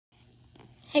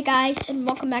Hey guys, and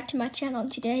welcome back to my channel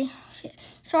today.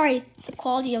 Sorry, the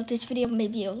quality of this video may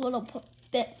be a little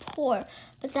bit poor,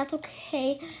 but that's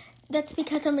okay. That's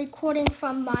because I'm recording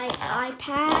from my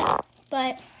iPad.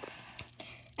 But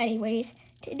anyways,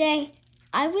 today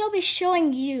I will be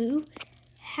showing you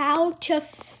how to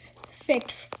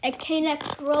fix a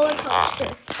NEX roller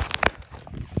coaster.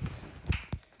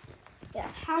 Yeah,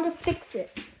 how to fix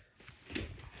it.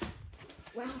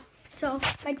 Wow. So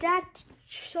my dad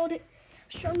showed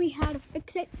me how to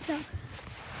fix it, so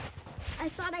I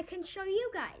thought I can show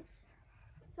you guys.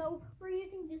 So we're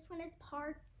using this one as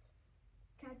parts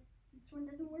because this one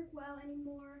doesn't work well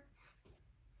anymore.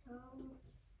 So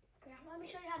yeah, let me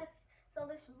show you how to. So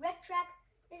this red track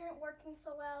isn't working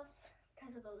so well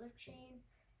because of the lift chain.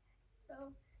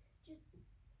 So just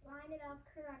line it up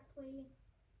correctly.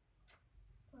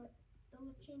 Put the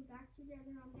lift chain back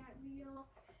together on that wheel.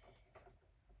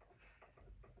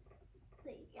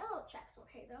 The yellow track's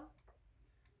okay though,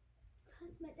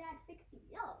 because my dad fixed the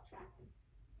yellow track.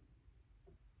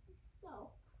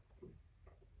 So,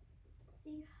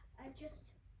 see, I just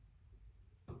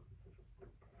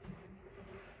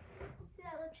see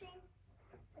that little chain?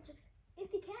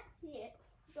 If you can't see it,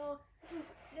 so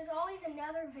there's always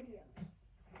another video.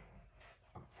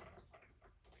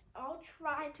 I'll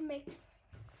try to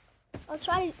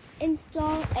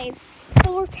install a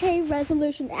 4K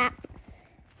resolution app.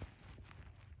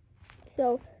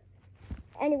 So,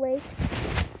 anyways,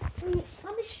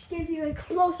 let me give you a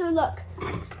closer look.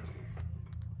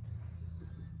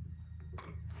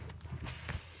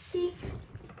 See?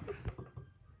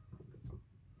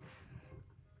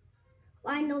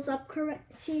 Line those up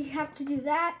correct. See, you have to do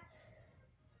that.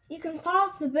 You can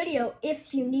pause the video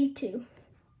if you need to.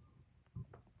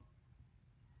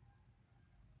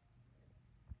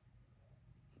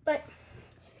 But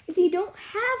if you don't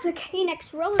have a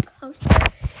NEX roller coaster,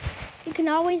 you can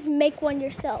always make one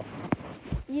yourself.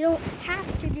 You don't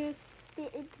have to do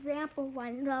the example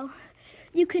one though.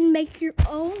 You can make your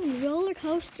own roller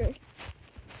coaster.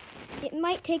 It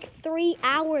might take 3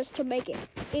 hours to make it.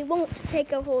 It won't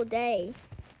take a whole day.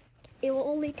 It will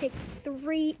only take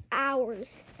 3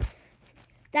 hours.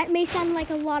 That may sound like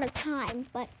a lot of time,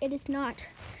 but it is not.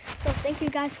 So thank you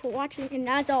guys for watching, and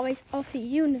as always, I'll see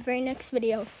you in the very next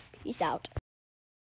video. Peace out.